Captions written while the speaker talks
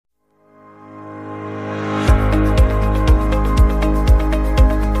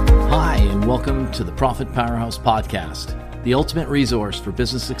welcome to the Profit Powerhouse Podcast, the ultimate resource for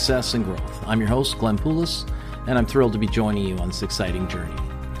business success and growth. I'm your host, Glenn Poulos, and I'm thrilled to be joining you on this exciting journey.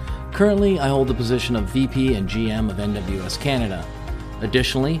 Currently, I hold the position of VP and GM of NWS Canada.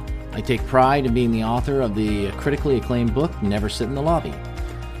 Additionally, I take pride in being the author of the critically acclaimed book, Never Sit in the Lobby.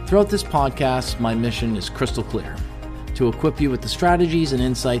 Throughout this podcast, my mission is crystal clear: to equip you with the strategies and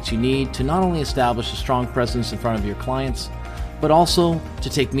insights you need to not only establish a strong presence in front of your clients, but also to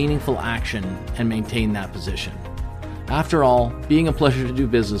take meaningful action and maintain that position. After all, being a pleasure to do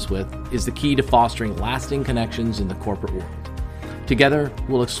business with is the key to fostering lasting connections in the corporate world. Together,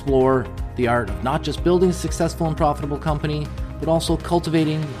 we'll explore the art of not just building a successful and profitable company, but also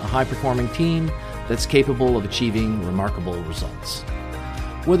cultivating a high-performing team that's capable of achieving remarkable results.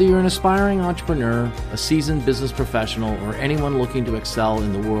 Whether you're an aspiring entrepreneur, a seasoned business professional, or anyone looking to excel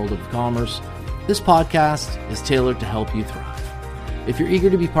in the world of commerce, this podcast is tailored to help you thrive. If you're eager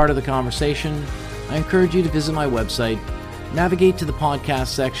to be part of the conversation, I encourage you to visit my website, navigate to the podcast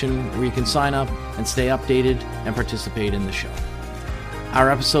section where you can sign up and stay updated and participate in the show. Our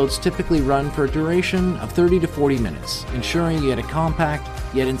episodes typically run for a duration of 30 to 40 minutes, ensuring you get a compact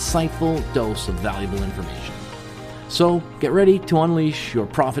yet insightful dose of valuable information. So get ready to unleash your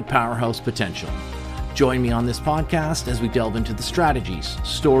profit powerhouse potential. Join me on this podcast as we delve into the strategies,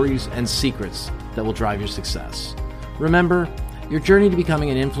 stories, and secrets that will drive your success. Remember, your journey to becoming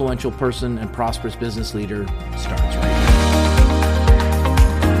an influential person and prosperous business leader starts right now.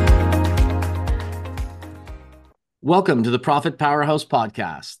 Welcome to the Profit Powerhouse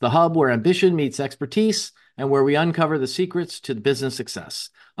Podcast, the hub where ambition meets expertise and where we uncover the secrets to business success.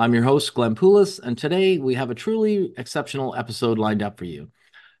 I'm your host, Glenn Poulos, and today we have a truly exceptional episode lined up for you.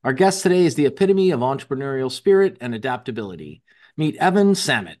 Our guest today is the epitome of entrepreneurial spirit and adaptability. Meet Evan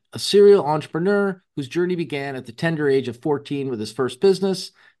Samet, a serial entrepreneur whose journey began at the tender age of 14 with his first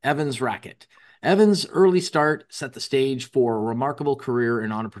business, Evan's Racket. Evan's early start set the stage for a remarkable career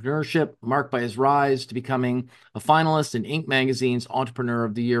in entrepreneurship, marked by his rise to becoming a finalist in Inc. magazine's Entrepreneur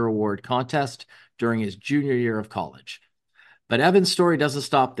of the Year award contest during his junior year of college. But Evan's story doesn't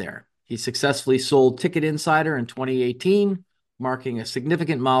stop there. He successfully sold Ticket Insider in 2018, marking a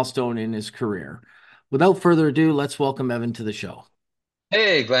significant milestone in his career. Without further ado, let's welcome Evan to the show.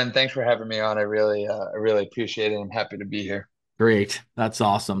 Hey, Glenn, thanks for having me on. I really appreciate it. I'm happy to be here. Great. That's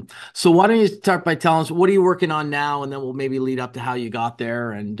awesome. So why don't you start by telling us, what are you working on now? And then we'll maybe lead up to how you got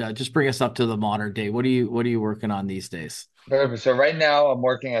there and just bring us up to the modern day. What are you working on these days? So right now I'm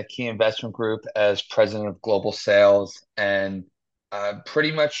working at Key Investment Group as president of global sales, and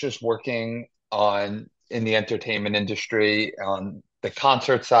pretty much just working in the entertainment industry on the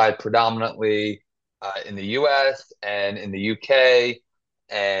concert side, predominantly in the US and in the UK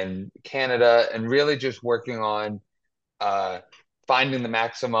and Canada, and really just working on finding the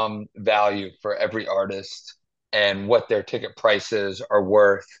maximum value for every artist and what their ticket prices are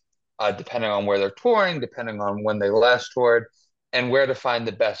worth, depending on where they're touring, depending on when they last toured, and where to find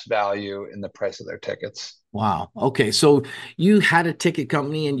the best value in the price of their tickets. Wow. Okay. So you had a ticket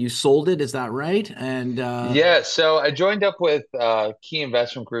company and you sold it. Is that right? And Yeah, so I joined up with Key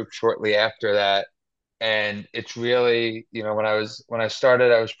Investment Group shortly after that. And it's really, when I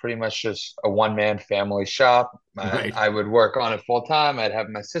started, I was pretty much just a one-man family shop. right. I would work on it full time. I'd have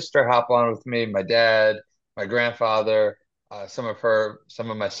my sister hop on with me, my dad, my grandfather, some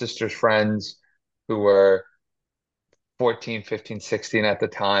of my sister's friends who were 14, 15, 16 at the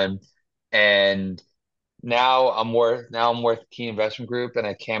time. And now I'm with Key Investment Group, and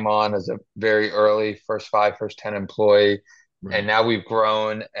I came on as a very early first 10 employee. And Right. now we've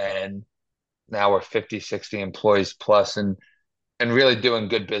grown, and now we're 50, 60 employees plus, and really doing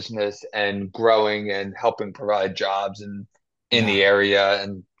good business and growing and helping provide jobs in Yeah. the area,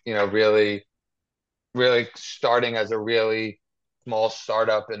 and really starting as a really small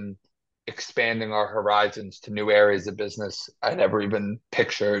startup and expanding our horizons to new areas of business I never even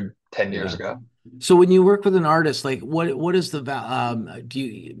pictured 10 years Yeah. ago. So when you work with an artist, like what is the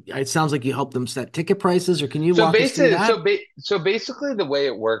it sounds like you help them set ticket prices, or can you So walk us through basically, that? so basically, the way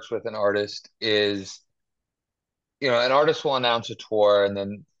it works with an artist is, an artist will announce a tour, and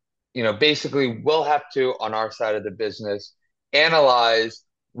then, basically we'll have to, on our side of the business, analyze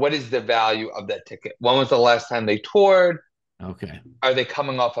what is the value of that ticket. When was the last time they toured? Okay. Are they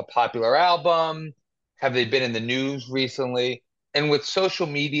coming off a popular album? Have they been in the news recently? And with social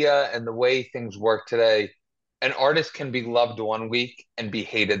media and the way things work today, an artist can be loved one week and be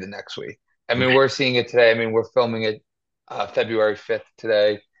hated the next week. I mean, Right. we're seeing it today. I mean, we're filming it February 5th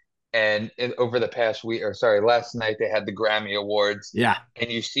today. And over the past week, or sorry, last night, they had the Grammy Awards. Yeah. And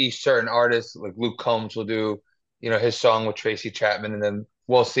you see certain artists like Luke Combs will do, his song with Tracy Chapman. And then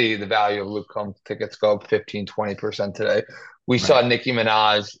we'll see the value of Luke Combs tickets go up 15-20% today. We saw Right. Nicki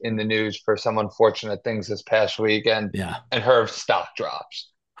Minaj in the news for some unfortunate things this past weekend, Yeah. and her stock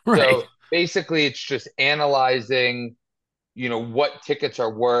drops. Right. So basically, it's just analyzing, what tickets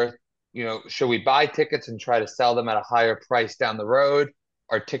are worth. Should we buy tickets and try to sell them at a higher price down the road?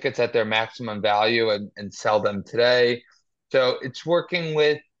 Are tickets at their maximum value and sell them today? So it's working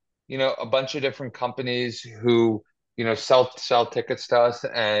with, a bunch of different companies who, sell tickets to us,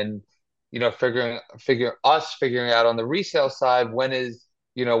 and, figuring out on the resale side, when is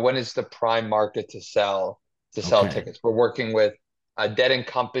the prime market to sell Okay. tickets. We're working with Dead and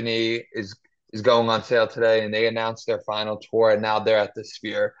Company is going on sale today, and they announced their final tour, and now they're at the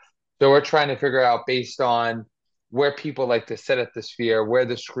Sphere. So we're trying to figure out, based on where people like to sit at the Sphere, where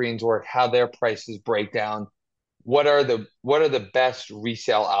the screens work, how their prices break down, what are the best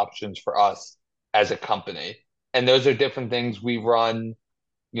resale options for us as a company. And those are different things we run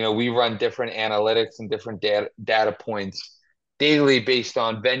different analytics and different data points daily based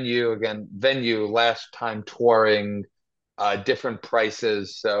on venue, again, last time touring, different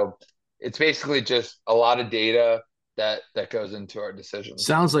prices. So it's basically just a lot of data that goes into our decisions.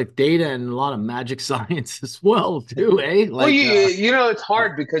 Sounds like data and a lot of magic science as well, too, eh? Well, Like, it's uh,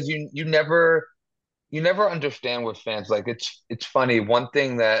 hard because you never understand with fans. Like it's funny. One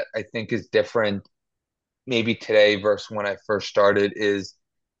thing that I think is different maybe today versus when I first started is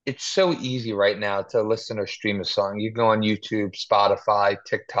it's so easy right now to listen or stream a song. You go on YouTube, Spotify,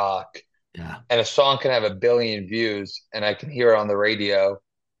 TikTok, yeah, and a song can have a billion views, and I can hear it on the radio,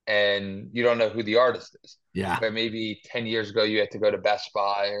 and you don't know who the artist is. yeah, Where maybe 10 years ago you had to go to Best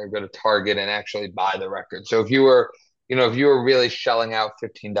Buy or go to Target and actually buy the record. So if you were really shelling out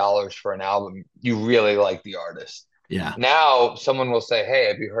 $15 for an album, you really like the artist. yeah, Now someone will say, "Hey,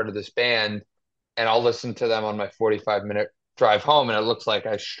 have you heard of this band?" And I'll listen to them on my 45-minute drive home, and it looks like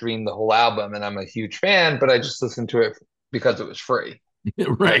I streamed the whole album, and I'm a huge fan, but I just listened to it because it was free,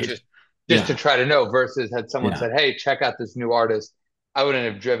 right. just to Yeah, try to know, versus had someone yeah, said, "Hey, check out this new artist," I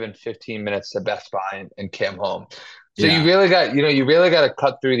wouldn't have driven 15 minutes to Best Buy and came home. So yeah, you really got to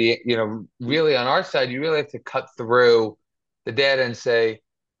cut through really on our side, you really have to cut through the data and say,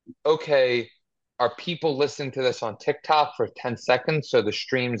 okay, are people listening to this on TikTok for 10 seconds? So the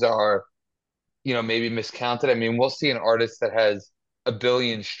streams are, maybe miscounted. I mean, we'll see an artist that has a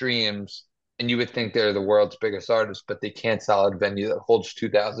billion streams, and you would think they're the world's biggest artist, but they can't sell a venue that holds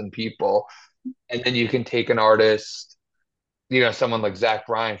 2,000 people. And then you can take an artist, someone like Zach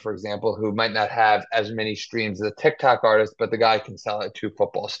Bryan, for example, who might not have as many streams as a TikTok artist, but the guy can sell at two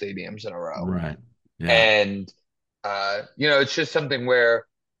football stadiums in a row. right. Yeah, And it's just something where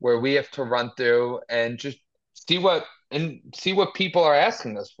we have to run through and just see what people are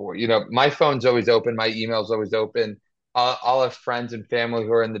asking us for. My phone's always open, my email's always open. I'll have friends and family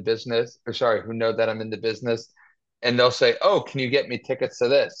who are in the business, or sorry, who know that I'm in the business, and they'll say, "Oh, can you get me tickets to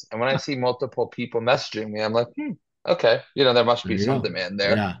this?" And when I see multiple people messaging me, I'm like, okay, there must there be you some go. demand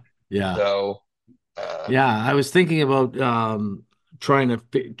there. Yeah, yeah. So, uh, Yeah, I was thinking about trying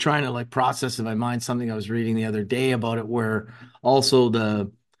to like process in my mind something I was reading the other day about it, where also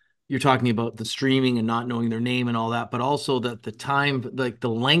the you're talking about the streaming and not knowing their name and all that, but also that the time, like the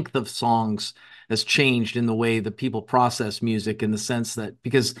length of songs has changed in the way that people process music, in the sense that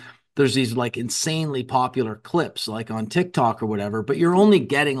because there's these like insanely popular clips like on TikTok or whatever, but you're only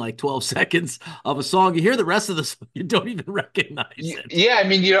getting like 12 seconds of a song. You hear the rest of the song, you don't even recognize it. Yeah, I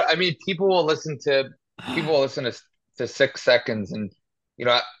mean, people will listen to 6 seconds, and you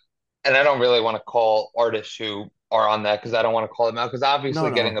know, and I don't really want to call artists who are on that because I don't want to call them out, because No,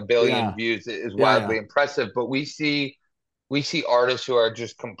 obviously getting a no. billion Yeah. views is Yeah, wildly yeah. impressive. But we see artists who are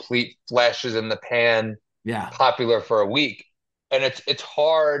just complete flashes in the pan, Yeah. popular for a week, and it's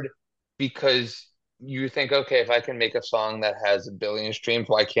hard because you think, okay, if I can make a song that has a billion streams,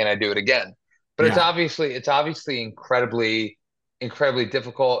 why can't I do it again? But it's Yeah. obviously it's obviously incredibly incredibly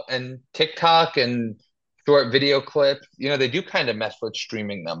difficult. And TikTok and short video clips, they do kind of mess with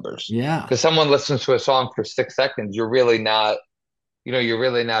streaming numbers, Yeah. because someone listens to a song for 6 seconds, you're really not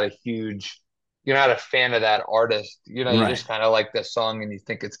a huge, you're not a fan of that artist. You Right. just kind of like the song and you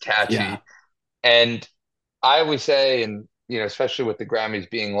think it's Yeah. catchy. And I always say, and especially with the Grammys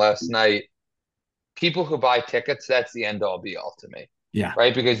being last night, people who buy tickets, that's the end all be all to me, Yeah.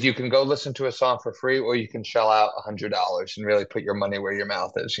 right? Because you can go listen to a song for free, or you can shell out $100 and really put your money where your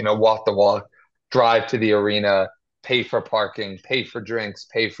mouth is. Walk the walk, drive to the arena, pay for parking, pay for drinks,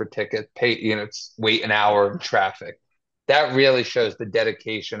 pay for tickets, wait an hour in traffic. That really shows the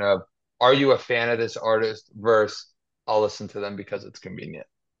dedication of, are you a fan of this artist versus I'll listen to them because it's convenient.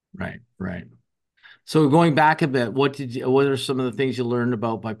 Right. Right. So going back a bit, what are some of the things you learned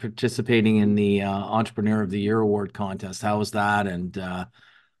about by participating in the Entrepreneur of the Year award contest? How was that? And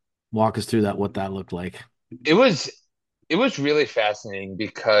walk us through that, what that looked like. It was it was really fascinating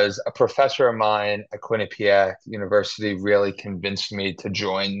because a professor of mine at Quinnipiac University really convinced me to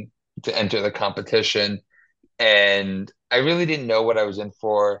enter the competition, and I really didn't know what I was in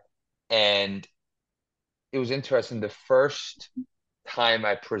for. And it was interesting. The first time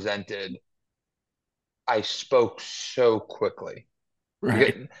I presented, I spoke so quickly.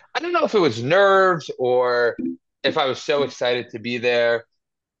 Right. Because I don't know if it was nerves or if I was so excited to be there,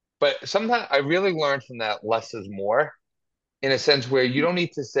 but sometimes I really learned from that less is more, in a sense where you don't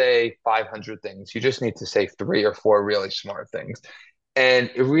need to say 500 things. You just need to say three or four really smart things. And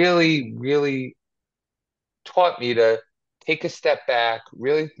it really, really taught me to take a step back,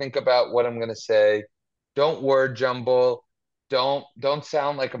 really think about what I'm going to say. Don't word jumble. Don't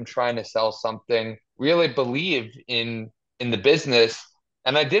sound like I'm trying to sell something. Really believe in the business.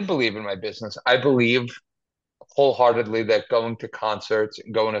 And I did believe in my business. I believe wholeheartedly that going to concerts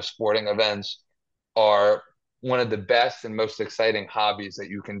and going to sporting events are one of the best and most exciting hobbies that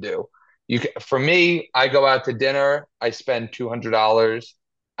you can do. For me, I go out to dinner, I spend $200,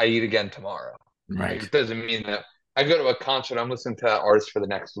 I eat again tomorrow. Like, Right. it doesn't mean that I go to a concert, I'm listening to that artist for the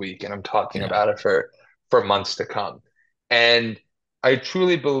next week and I'm talking Yeah. about it for months to come. And I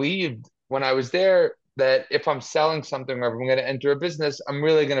truly believed when I was there that if I'm selling something or if I'm going to enter a business, I'm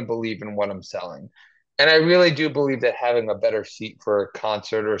really going to believe in what I'm selling. And I really do believe that having a better seat for a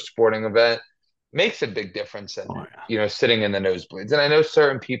concert or a sporting event makes a big difference than, Oh, yeah. sitting in the nosebleeds. And I know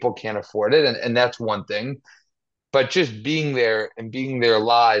certain people can't afford it, and that's one thing. But just being there and being there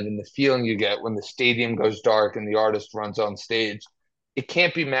live and the feeling you get when the stadium goes dark and the artist runs on stage, it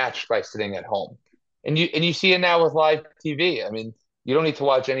can't be matched by sitting at home. And you see it now with live TV. I mean, you don't need to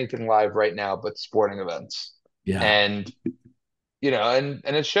watch anything live right now but sporting events. Yeah. And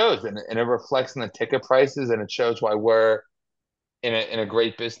and it shows and it reflects in the ticket prices and it shows why we're in a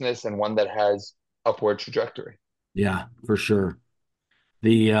great business and one that has upward trajectory. Yeah, for sure.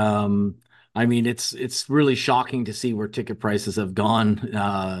 The I mean it's really shocking to see where ticket prices have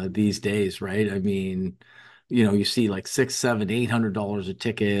gone these days, right? I mean, you see like six, seven, $800 a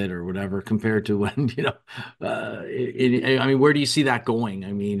ticket or whatever compared to when, I mean, where do you see that going?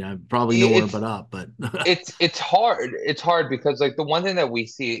 I mean, probably nowhere It's but up, but it's hard. It's hard because like the one thing that we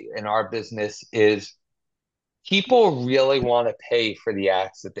see in our business is people really want to pay for the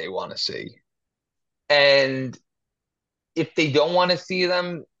acts that they want to see. And if they don't want to see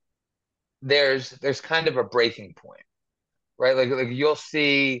them, there's kind of a breaking point, right? Like you'll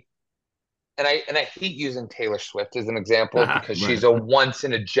see and I hate using Taylor Swift as an example because right. she's a once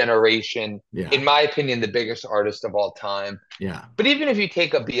in a generation, Yeah. in my opinion, the biggest artist of all time. Yeah. But even if you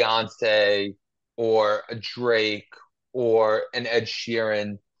take a Beyonce or a Drake or an Ed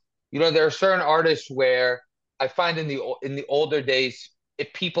Sheeran, there are certain artists where I find in the older days,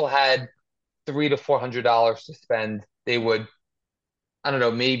 if people had $300 to $400 to spend, they would, I don't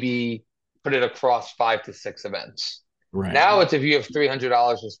know, maybe put it across 5 to 6 events. Right. Now it's if you have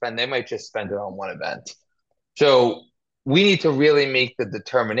 $300 to spend, they might just spend it on one event. So we need to really make the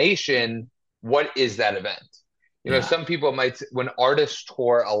determination, what is that event? Yeah. Some people might, when artists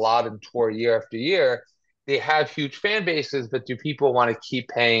tour a lot and tour year after year, they have huge fan bases, but do people want to keep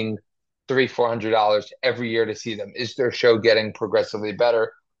paying $300-400 every year to see them? Is their show getting progressively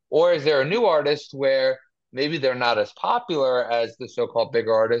better? Or is there a new artist where maybe they're not as popular as the so-called big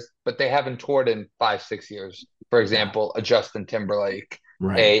artist, but they haven't toured in 5, 6 years? For Yeah. example, a Justin Timberlake,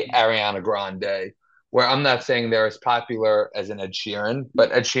 Right. a Ariana Grande, where I'm not saying they're as popular as an Ed Sheeran,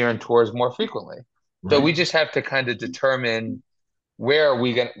 but Ed Sheeran tours more frequently. So Right. we just have to kind of determine where are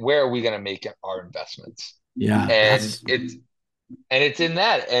we gonna make our investments, Yeah. and That's it's in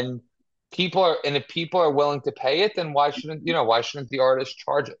that. And if people are willing to pay it, then why shouldn't the artist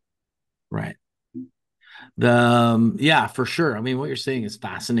charge it? right. The yeah, for sure. I mean, what you're saying is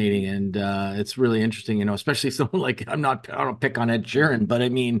fascinating and it's really interesting, especially someone like I don't pick on Ed Sheeran, but I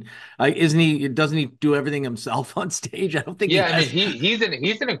mean, doesn't he do everything himself on stage? I don't think he Yeah, I mean has.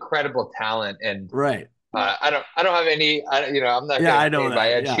 he's an incredible talent, and Right. I don't have any. I'm not Yeah, getting I know paid by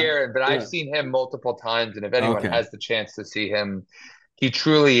that. Ed Yeah. Sheeran, but I've Yeah. seen him multiple times, and if anyone Okay. has the chance to see him, he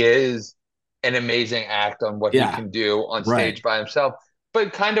truly is an amazing act on what he Yeah. can do on Right. stage by himself.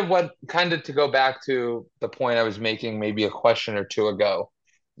 But kind of to go back to the point I was making maybe a question or two ago,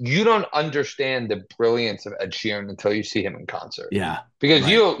 you don't understand the brilliance of Ed Sheeran until you see him in concert. Yeah. Because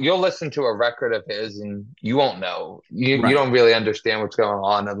Right. you'll listen to a record of his and you won't know. You Right. don't really understand what's going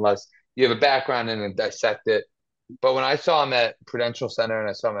on unless you have a background in and dissect it. But when I saw him at Prudential Center and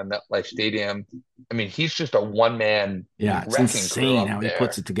I saw him at MetLife Stadium, I mean, he's just a one-man Yeah, it's wrecking crew insane up how he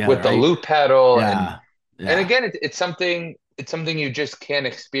puts there it together. with the I loop pedal. And Yeah, and yeah. again, it's something you just can't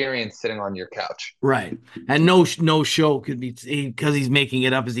experience sitting on your couch. Right. And no show could be because he's making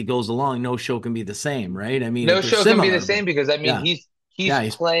it up as he goes along. No show can be the same, right? I mean, No they're show can be the similar, but same because I mean yeah, he's yeah,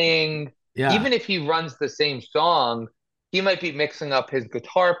 he's playing, yeah, even if he runs the same song, he might be mixing up his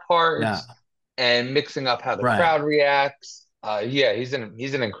guitar yeah, parts and mixing up how the right, crowd reacts. Yeah, he's an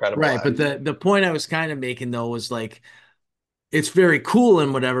incredible right. But act. the point I was kind of making though was like it's very cool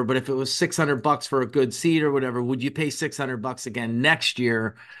and whatever. But if it was $600 for a good seat or whatever, would you pay $600 again next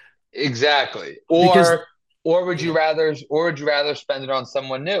year? Exactly. Because Or would you rather spend it on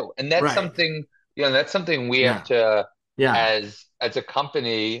someone new? And that's right, something, that's something we have yeah, to, yeah, as a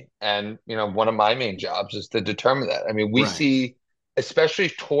company, and one of my main jobs is to determine that. I mean, we right, see, especially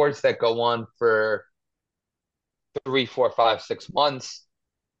tours that go on for 3, 4, 5, 6 months,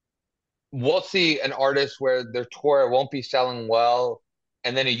 we'll see an artist where their tour won't be selling well,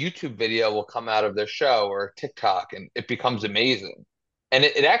 and then a YouTube video will come out of their show or TikTok, and it becomes amazing. And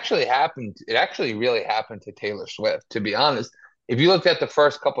it actually happened. It actually really happened to Taylor Swift, to be honest. If you looked at the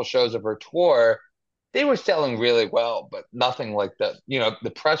first couple shows of her tour, they were selling really well, but nothing like that.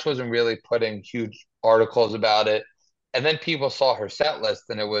 The press wasn't really putting huge articles about it. And then people saw her set list,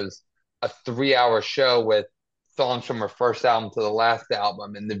 and it was a 3-hour show with songs from her first album to the last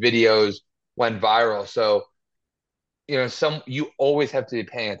album, and the videos went viral. So, you always have to be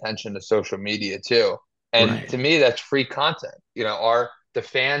paying attention to social media too. And right, to me, that's free content. The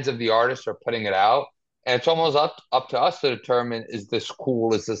fans of the artist are putting it out, and it's almost up to us to determine, is this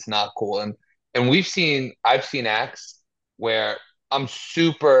cool, is this not cool? And I've seen acts where I'm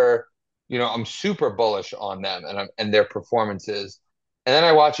super, I'm super bullish on them and their performances. And then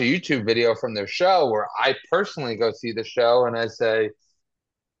I watch a YouTube video from their show where I personally go see the show and I say,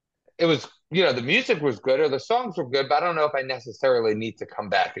 it was, the music was good or the songs were good, but I don't know if I necessarily need to come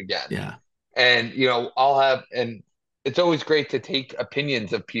back again. yeah, And and it's always great to take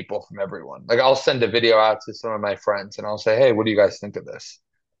opinions of people from everyone. Like, I'll send a video out to some of my friends and I'll say, hey, what do you guys think of this?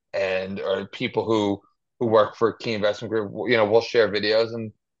 And or people who work for Key Investment Group, we'll share videos,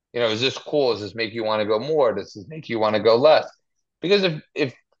 and is this cool? Does this make you want to go more? Does this make you want to go less? Because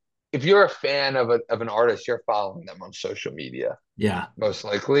if you're a fan of an artist, you're following them on social media yeah, most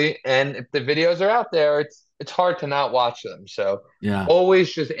likely. And if the videos are out there, it's hard to not watch them. So yeah,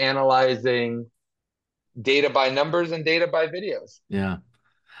 always just analyzing data by numbers and data by videos. yeah.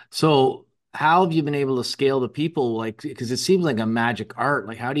 So, how have you been able to scale the people? Like, because it seems like a magic art.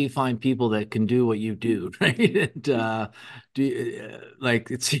 Like, how do you find people that can do what you do, right? And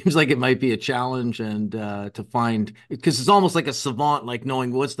like, it seems like it might be a challenge, and to find because it's almost like a savant, like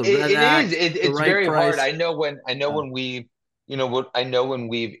knowing what's the red It is. act, the It's right very hard. price. I know Yeah, when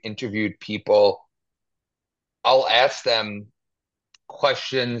we've interviewed people, I'll ask them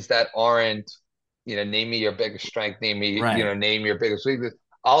questions that aren't, name me your biggest strength, right, name your biggest weakness.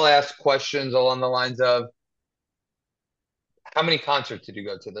 I'll ask questions along the lines of, how many concerts did you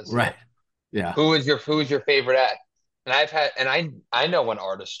go to this right. year? Yeah, Who is your favorite act? And I know an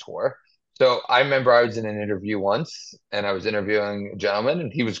artist tour. So I remember I was in an interview once and I was interviewing a gentleman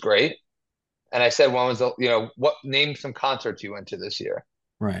and he was great. And I said, when was what, name some concerts you went to this year?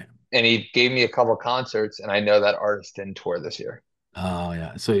 right. And he gave me a couple concerts and I know that artist didn't tour this year. Oh,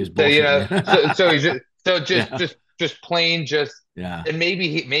 yeah. So he was So, bullshitting so he's you. just Yeah, just plain just, yeah, and maybe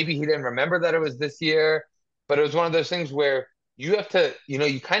he didn't remember that it was this year, but it was one of those things where you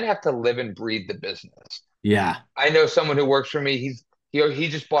kind of have to live and breathe the business. yeah. I know someone who works for me. He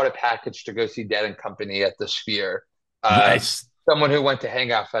just bought a package to go see Dead and Company at the Sphere. Uh, Nice. Someone who went to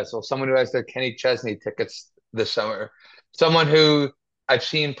Hangout Festival. Someone who has the Kenny Chesney tickets this summer. Someone who I've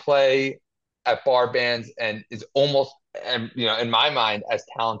seen play at bar bands and is almost, and in my mind, as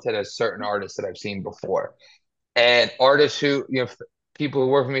talented as certain artists that I've seen before. And artists who, people who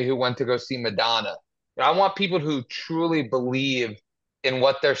work for me who went to go see Madonna. I want people who truly believe in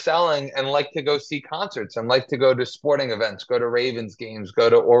what they're selling and like to go see concerts and like to go to sporting events, go to Ravens games, go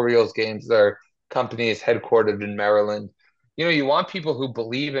to Orioles games. Their company is headquartered in Maryland. You want people who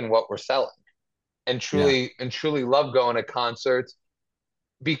believe in what we're selling and Yeah, truly love going to concerts,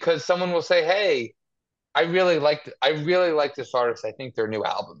 because someone will say, "Hey, I really like this artist. I think their new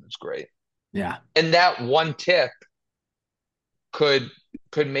album is great." yeah, And that one tip could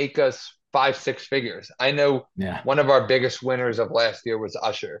could make us 5, 6 figures. I know yeah. one of our biggest winners of last year was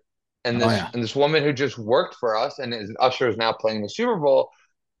Usher, and Oh, this yeah. and this woman who just worked for us, and Usher is now playing the Super Bowl,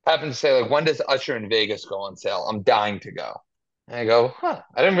 happened to say, like, when does Usher in Vegas go on sale? I'm dying to go. And I go, huh?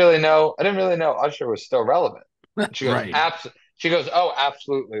 I didn't really know Usher was still relevant. She goes, Right. absolutely. She goes, oh,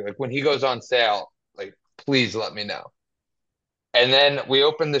 absolutely. Like when he goes on sale, like please let me know. And then we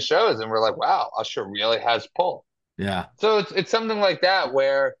opened the shows and we're like, wow, Usher really has pull. Yeah. So it's something like that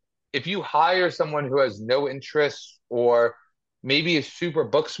where if you hire someone who has no interest or maybe is super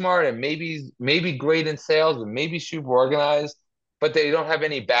book smart and maybe great in sales and maybe super organized, but they don't have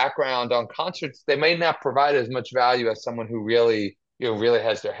any background on concerts, they may not provide as much value as someone who really, really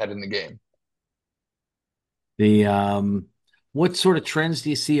has their head in the game. The what sort of trends do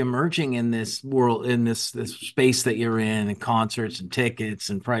you see emerging in this world, in this space that you're in, and concerts and tickets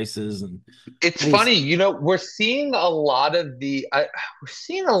and prices and It's how do you funny, we're seeing a lot of we're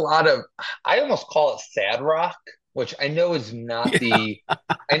seeing a lot of, I almost call it sad rock, which I know is not yeah,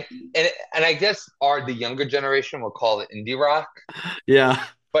 and and I guess the younger generation will call it indie rock, yeah,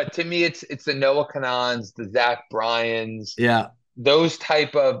 but to me, it's the Noah Kanans, the Zach Bryans, yeah, those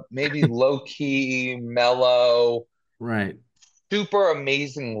type of maybe low key, mellow, right. super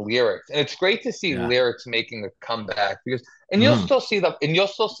amazing lyrics, and it's great to see Yeah. lyrics making a comeback because, and Mm, you'll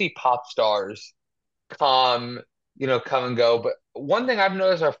still see pop stars come, come and go. But one thing I've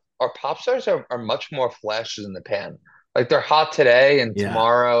noticed our pop stars are much more flashes in the pan. Like they're hot today and yeah,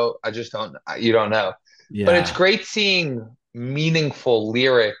 tomorrow, I just don't, you don't know. But it's yeah, great seeing meaningful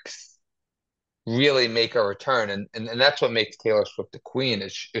lyrics really make a return. And that's what makes Taylor Swift the queen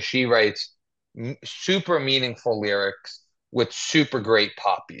is she writes super meaningful lyrics with super great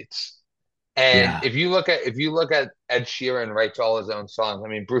pop beats. And yeah, if you look at Ed Sheeran writes all his own songs. I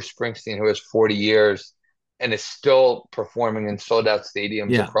mean, Bruce Springsteen, who has 40 years and is still performing in sold out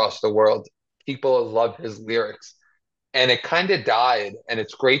stadiums yeah, across the world, people love his lyrics. And it kind of died. And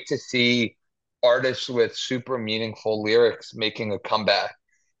it's great to see artists with super meaningful lyrics making a comeback.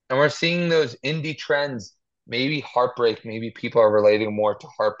 And we're seeing those indie trends, maybe heartbreak, maybe people are relating more to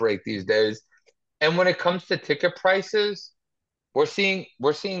heartbreak these days. And when it comes to ticket prices, we're seeing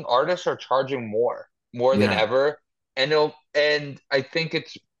artists are charging more than yeah, ever, and I think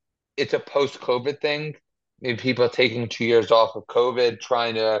it's a post-COVID thing. Maybe people taking 2 years off of COVID,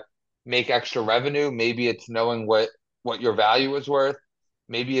 trying to make extra revenue. Maybe it's knowing what your value is worth.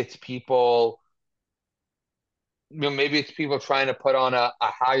 Maybe it's people, maybe it's people trying to put on a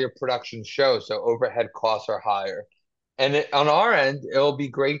higher production show, so overhead costs are higher. And on our end, it'll be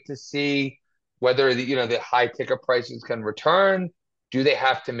great to see whether the high ticket prices can return. Do they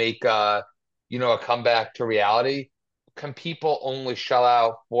have to make a comeback to reality? Can people only shell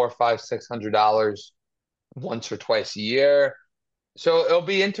out four, five, $600 once or twice a year? So it'll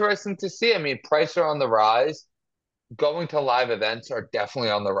be interesting to see. I mean, prices are on the rise. Going to live events are definitely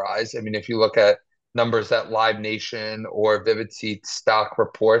on the rise. I mean, if you look at numbers that Live Nation or Vivid Seats stock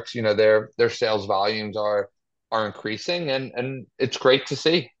reports, their sales volumes are increasing, and it's great to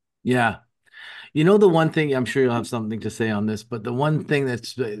see. yeah. You know, the one thing, I'm sure you'll have something to say on this, but the one thing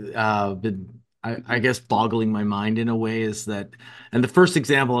that's been, I guess, boggling my mind in a way is that, and the first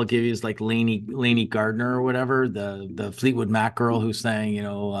example I'll give you is like Lainey Gardner or whatever, the Fleetwood Mac girl who sang,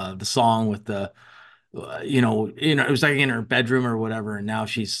 the song with the, it was like in her bedroom or whatever, and now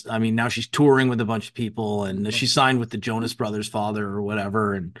she's touring with a bunch of people, and she signed with the Jonas Brothers' father or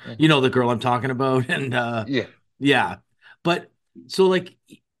whatever, and Mhm. you know the girl I'm talking about, and Yeah. yeah, but so like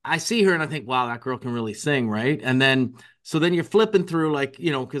I see her and I think, wow, that girl can really sing, right? And then so then you're flipping through like,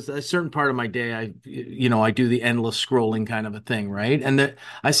 because a certain part of my day I do the endless scrolling kind of a thing, right? And that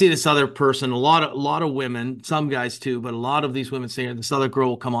I see this other person, a lot of women, some guys too, but a lot of these women saying this other girl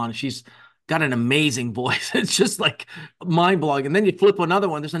will come on and she's got an amazing voice. It's just like mind-blowing. And then you flip another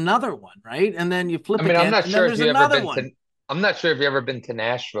one, there's another one, right? And then you I flip mean, again, and then there's another one. I'm not sure if you ever been to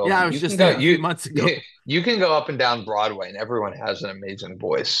Nashville, Yeah, I but was just there a few months ago. you can go up and down Broadway and everyone has an amazing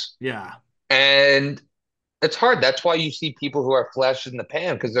voice. Yeah. And it's hard. That's why you see people who are flashes in the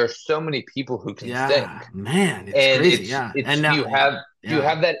pan because there's so many people who can sing. Yeah, man, it's And crazy. Yeah. And now, do you yeah,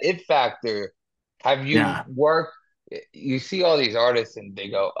 have that it factor? Have you yeah, worked? You see all these artists and they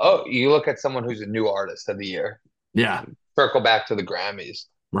go, oh, you look at someone who's a new artist of the year, yeah, circle back to the Grammys,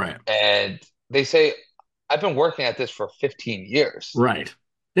 right, and they say, I've been working at this for 15 years. right.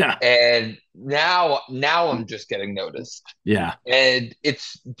 Yeah, And now I'm just getting noticed. yeah, And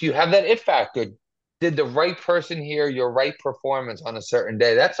do you have that it factor? Did the right person hear your right performance on a certain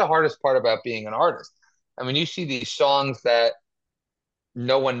day? That's the hardest part about being an artist. I mean, you see these songs that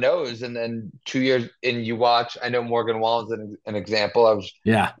no one knows, and then 2 years in, you watch. I know Morgan Wallen's an example. I was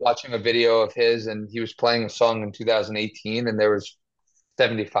yeah, watching a video of his, and he was playing a song in 2018, and there was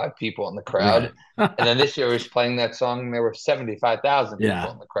 75 people in the crowd. right. And then this year he was playing that song, and there were 75,000 people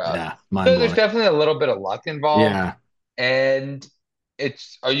Yeah, in the crowd. yeah, mind So there's blowing. definitely a little bit of luck involved. Yeah. And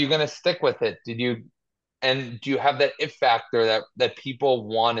are you going to stick with it? And do you have that it factor that people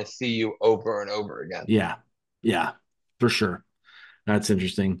want to see you over and over again? Yeah. Yeah, for sure. That's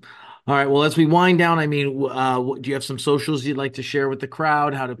interesting. All right. Well, as we wind down, I mean, do you have some socials you'd like to share with the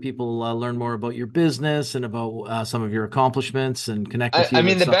crowd? How do people learn more about your business and about some of your accomplishments and connect with I you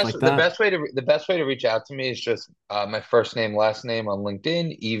mean, and stuff like that? the best way to reach out to me is just my first name, last name on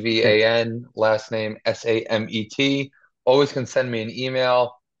LinkedIn, Okay. EVAN, last name Samet. Always can send me an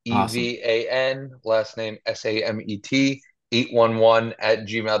email, Awesome. EVAN, last name Samet, 811 at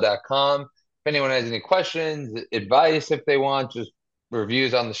gmail.com. If anyone has any questions, advice if they want, just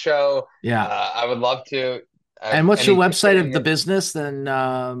reviews on the show, Yeah. I would love to. And what's your Any website of ticketing the business? Then,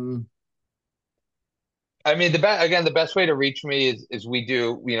 I mean, the best way to reach me is we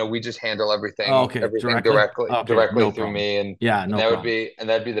just handle oh, everything okay, directly. Okay, directly no through problem. me, Yeah, and no problem.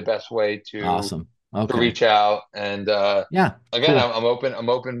 that'd be the best way Awesome. to Okay. reach out. And Yeah, again, cool. I'm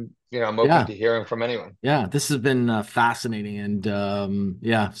open Yeah. to hearing from anyone. Yeah, this has been fascinating. And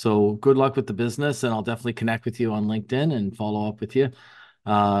yeah, so good luck with the business. And I'll definitely connect with you on LinkedIn and follow up with you Thanks as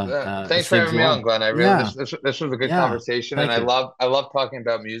for things having go me on, on. Glenn. I really Yeah, this was a good yeah. conversation, and Thank you. I love talking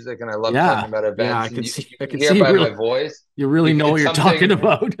about music, and I love talking Yeah, about yeah. events. I And can see, you I can can hear see you by my really, voice, you really know what you're talking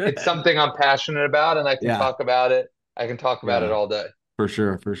about. it's something I'm passionate about, and I can Yeah, talk about it. I can talk about it yeah, all day. for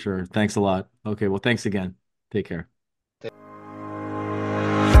sure, for sure. Thanks a lot. Okay, well, thanks again. Take care.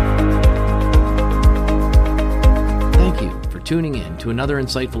 Thank you for tuning in to another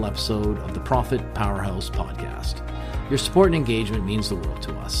insightful episode of the Profit Powerhouse podcast. Your support and engagement means the world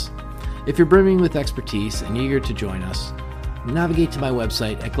to us. If you're brimming with expertise and eager to join us, navigate to my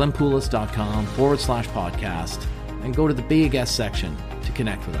website at glennpoulos.com/podcast and go to the Be a Guest section to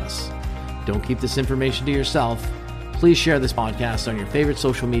connect with us. Don't keep this information to yourself. Please share this podcast on your favorite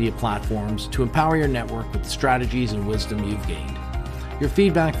social media platforms to empower your network with the strategies and wisdom you've gained. Your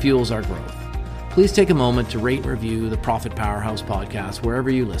feedback fuels our growth. Please take a moment to rate and review the Profit Powerhouse podcast wherever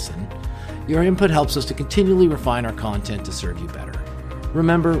you listen. Your input helps us to continually refine our content to serve you better.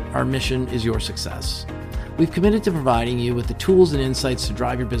 Remember, our mission is your success. We've committed to providing you with the tools and insights to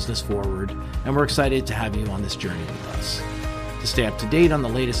drive your business forward, and we're excited to have you on this journey with us. To stay up to date on the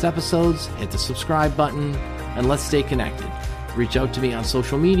latest episodes, hit the subscribe button, and let's stay connected. Reach out to me on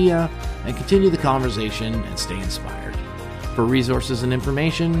social media and continue the conversation and stay inspired. For resources and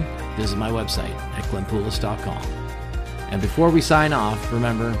information, visit my website at glennpoulos.com. And before we sign off,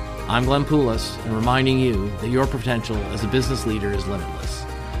 remember, I'm Glenn Poulos, and reminding you that your potential as a business leader is limitless.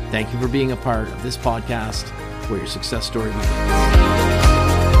 Thank you for being a part of this podcast where your success story begins.